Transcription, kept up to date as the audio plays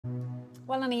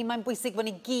Wel, mae'n bwysig bod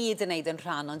ni gyd yn neud yn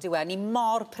rhan, ond ni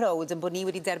mor prowd yn bod ni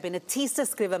wedi derbyn y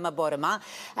tystysgrif yma bore yma.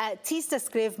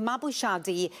 Tystysgrif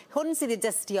mabwysiadu, hwn sydd wedi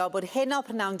dystio bod Heno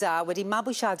Prynawn Da wedi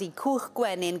mabwysiadu cwch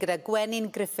gwenyn gyda gwenyn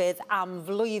Griffith am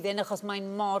flwyddyn, achos mae'n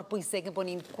mor bwysig yn bod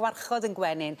ni'n gwarchod yn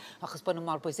gwenyn, achos bod nhw'n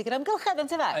mor bwysig gyda amgylchedd,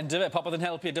 yn tyfe? Yn dyfe, popeth yn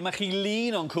helpu. Dyma chi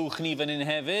lun o'n cwch ni fan hyn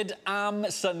hefyd am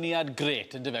syniad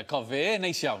gret, yn dyfe? Cofe,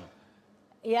 neis iawn.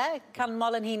 Ie,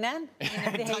 canmol yn hunain,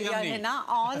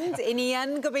 ond i ni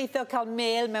yn gobeithio cael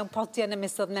mêl mewn potiau yn y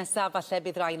misoedd nesaf, falle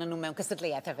bydd rhain nhw mewn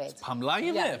cystadleuaeth hefyd. Pam lai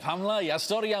fe, pam lai. A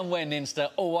stori am wenyn sta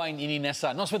Owain i ni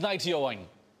nesaf. Noswaith dda i ti, Owain.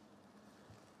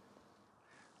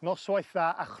 Noswaith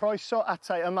dda a chroeso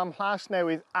atai yma Mhlas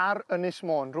Newydd ar Ynys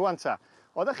Môn. Rwan ta,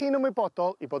 oeddech chi'n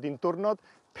ymwybodol i bod hi'n diwrnod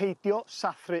peidio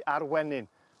sathru ar wenyn?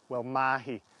 Wel, ma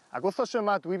hi. Ac wrthos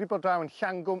yma, dwi wedi bod draw yn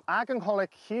Llangwm ac yng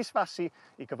Ngholeg Llysfasi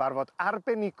i gyfarfod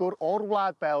arbenigwr o'r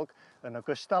Wlad Belg yn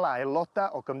ogystal â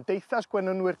aelodau o Gymdeithas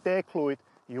Gwenynwyr De Clwyd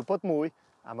i wybod mwy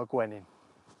am y gwenyn.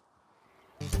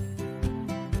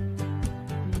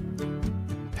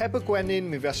 Heb y gwenyn,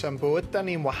 mi fesa'n bywyd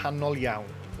ni'n wahanol iawn.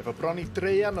 Efo bron i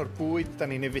dreian o'r bwyd, da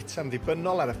ni'n efita'n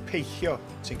ddibynnol ar y peillio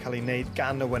sy'n cael ei wneud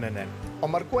gan y wenynen. Ond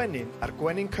mae'r gwenyn, a'r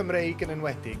gwenyn Cymreig yn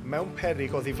enwedig, mewn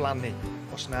peryg o ddiflannu,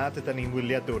 os nad ydyn ni'n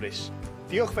wyliadwrus.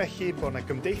 Diolch felly bod yna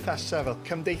gymdeithasau fel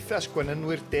Cymdeithas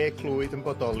Gwenynwyr De Clwyd yn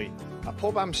bodoli, a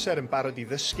pob amser yn barod i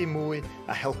ddysgu mwy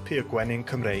a helpu y gwenyn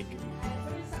Cymreig.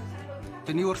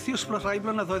 Dyn ni wrthi ysbryd rhai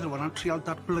blynyddoedd rwan yn trial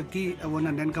datblygu y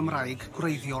wenynen Gymraeg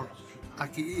gwreiddiol,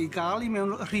 ac i gael i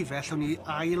mewn rhifell o'n i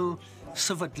ail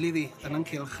sefydlu ddi yn yn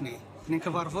cylch ni. Ni'n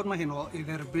cyfarfod mae heno i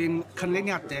dderbyn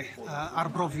cynlyniadau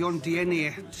arbrofion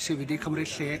DNA sydd wedi cymryd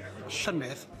lle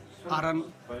llynedd ar yn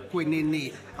gwenyn ni.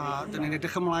 A dyn ni'n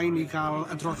edrych ymlaen i gael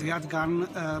adroddiad gan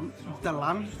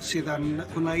Dylan sydd yn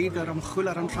gwneud yr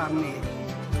ymchwil ar yn rhan ni.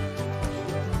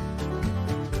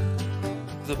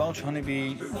 The Welsh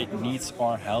honeybee, it needs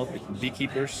our help.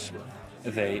 Beekeepers,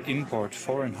 they import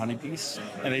foreign honeybees,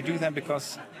 and they do that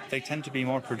because they tend to be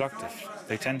more productive.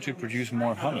 They tend to produce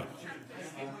more honey.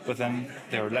 But then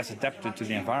they're less adapted to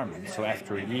the environment. So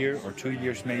after a year or 2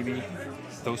 years maybe,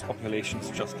 those populations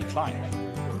just decline.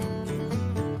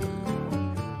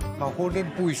 Mae hwn yn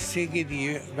bwysig i ni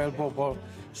fel bobl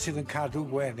sydd yn cadw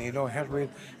gwenyn oherwydd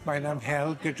mae'n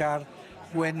amhel gyda'r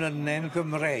wenynnen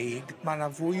Gymreig. Mae yna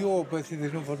fwy o beth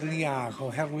iddyn nhw fod yn iach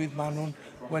oherwydd mae nhw'n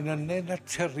wenynnen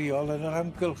naturiol yn yr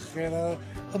amgylchedd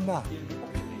yma.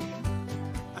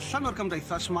 Allan o'r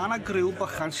gymdeithas, mae yna griw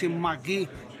bychan sy'n magu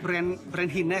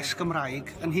brenhines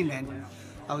Gymraeg yn hunain,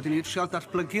 a wedyn ni'n trial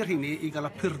datblygu'r hynny i gael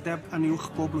y purdeb yn uwch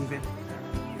bob blwyddyn.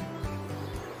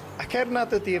 Ac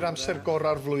nad ydy'r amser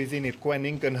gorau'r flwyddyn i'r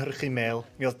gwenyn gynhyrchu mêl,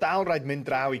 mi oedd dal rhaid mynd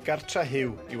draw i gartra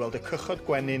Hiw i weld y cychod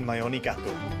gwenyn mae o'n ei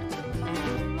gadw.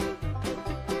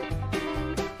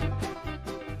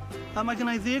 A mae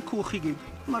gennau 10 cwch i gyd.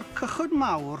 Mae'r cychod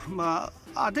mawr, mae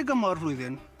adeg yma'r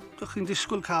flwyddyn, dych chi'n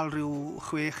disgwyl cael rhyw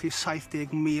 6 i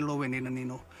 70 mil o wenyn yn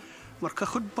un nhw. Mae'r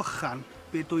cychod bychan,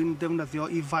 be dwi'n defnyddio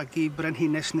i fagu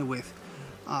brenhines newydd.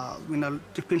 A wyna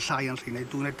dipyn llai yn rhywun,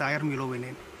 dwi'n 2,000 o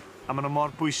wenyn. A maen nhw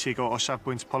mor bwysig o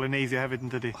safbwynt polyneiddio hefyd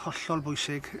yn dydi? Hollol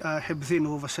bwysig. Hebddyn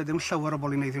nhw, fysa ddim llawer o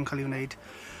polyneiddio yn cael ei wneud.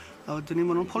 A wedyn ni,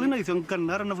 maen nhw'n polyneiddio yn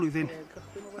gynnar yn y flwyddyn.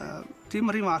 Dim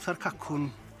yr un math ar cacwn,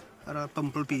 ar y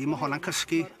bumblebee, mae hwnna'n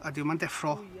cysgu a dim yn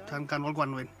deffro tan ganol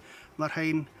Gwanwyn. Mae'r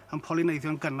rhain yn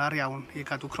polyneiddio yn gynnar iawn i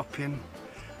gadw cropien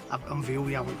yn fyw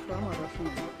iawn.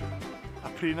 A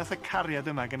pryd nath y cariad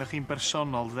yma gennych chi'n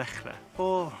bersonol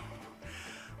ddechrau?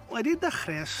 Wedi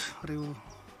dechrau rhyw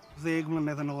 10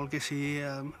 mlynedd yn ôl ges i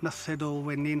nythed o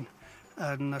wenyn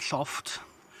yn y llofft.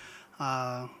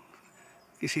 A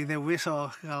ges i ddewis o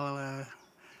gael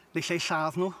leillau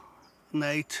lladd nhw,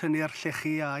 neu tynnu'r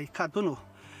llechi a'i cadw nhw.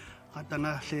 A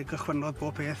dyna lle gychwynodd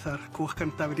bob peth yr cwch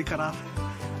cyntaf wedi cyrraedd.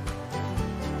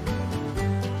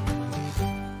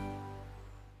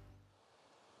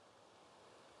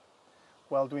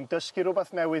 Wel, dwi'n dysgu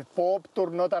rhywbeth newydd bob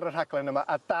diwrnod ar y rhaglen yma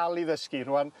a dal i ddysgu.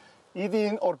 Rwan, i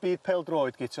ddyn o'r byd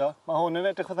pêl-droed, Gito, mae hwn yn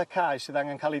edrych fatha cae sydd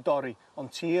angen cael ei dorri, ond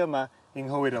ti yma i'n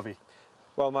nghywiro fi.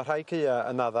 Wel, mae rhai caea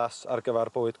yn addas ar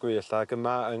gyfer bywyd gwyllt, ac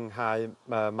yma yng nghau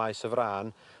maes y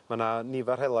frân, mae yna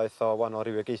nifer helaeth o wahanol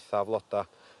rywogaethau a floda.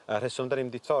 Y rheswm da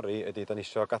ni'n wedi torri ydy da ni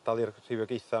isio gadael i'r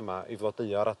rywogaethau yma i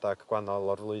flodeuo'r adag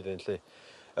gwahanol o'r flwyddyn.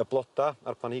 Y bloda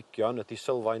a'r planhigion ydy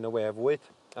sylfaen y we fwyd,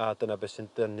 a dyna beth sy'n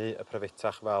dynnu y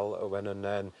pryfetach fel y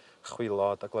wenynnen,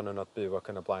 chwilod a glynynod byw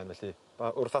ac yn y blaen. Felly,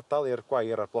 wrth adael i'r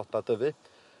gwair a'r bloda dyfu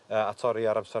a torri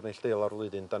ar amser neilltuol o'r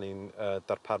flwyddyn, da ni'n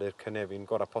darparu'r cynefin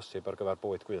gorau posib ar gyfer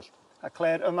bywyd gwyllt. A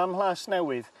Claire, yma Mhlas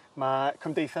Newydd, mae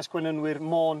Cymdeithas Gwenynwyr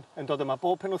Môn yn dod yma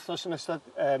bob penwythnos yn ystod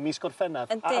mis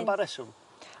Gorffennaf. Am ba reswm?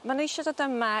 Maen nhw eisiau dod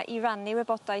yma i rannu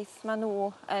wybodaeth maen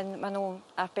nhw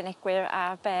arbenigwyr a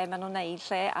be maen nhw'n neud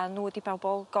lle, a nhw wedi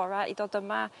bobl gorau i dod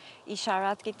yma i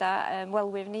siarad gyda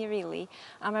welwyr ni, really.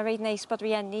 A mae'n rhaid neis bod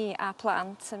rieni a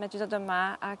plant yn medru dod yma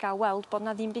a gael weld bod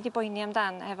na ddim byd i boeni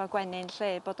amdan efo gwenyn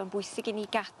lle, bod o'n bwysig i ni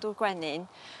gadw gwenyn.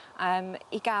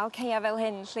 I gael ceia fel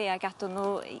hyn lle a gadw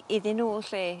nhw iddyn nhw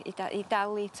lle, i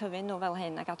dal i tyfu nhw fel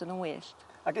hyn a gadw nhw'n wyllt.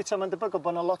 Ac eto mae'n debygol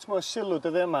bod yna lot mwy o sylw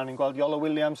dyddi yma. Ni'n gweld Iolo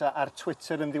Williams ar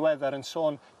Twitter yn ddiweddar yn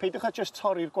sôn peidiwch â just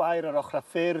torri'r gwair ar ochr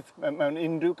ffyrdd mewn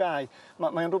unrhyw gau.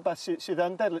 Mae'n rhywbeth sydd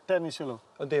yn denu sylw.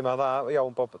 Yndi, mae'n dda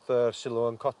iawn bod y sylw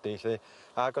yn codi.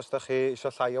 Ac os ydych chi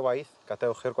eisiau llai o waith,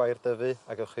 gadewch i'r gwair dyfu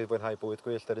a gewch chi fwynhau bwyd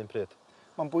gwyllt ar un pryd.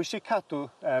 Mae'n bwysig cadw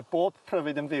bob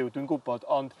pryfyd yn fyw, dwi'n gwybod,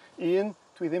 ond un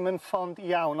dwi ddim yn ffond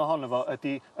iawn ohono fo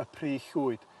ydy y pry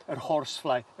llwyd, yr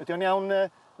horsefly. Ydy o'n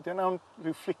iawn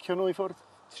rhyw flicio nhw i ffwrdd?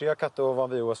 Trio cadw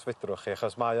fo'n fyw os fedrwch chi,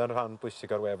 achos mae o'n rhan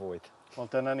bwysig o'r we fwyd. Wel,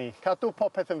 dyna ni. Cadw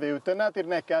popeth yn fyw, dyna di'r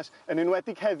neges, yn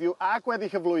enwedig heddiw a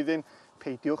gweddill y flwyddyn,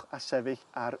 peidiwch â sefyll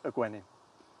ar y gwenyn.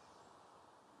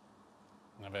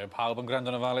 Na fe, pawb yn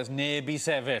gwrando yn ofalus, neb i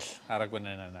sefyll ar y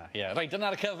gwenyn yna. Reit,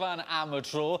 dyna'r cyfan am y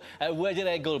tro.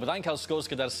 Wedi'r egl, byddai'n cael sgwrs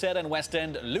gyda'r seren West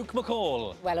End, Luke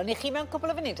McCall. Welwn ni chi mewn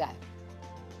cwbl o funudau.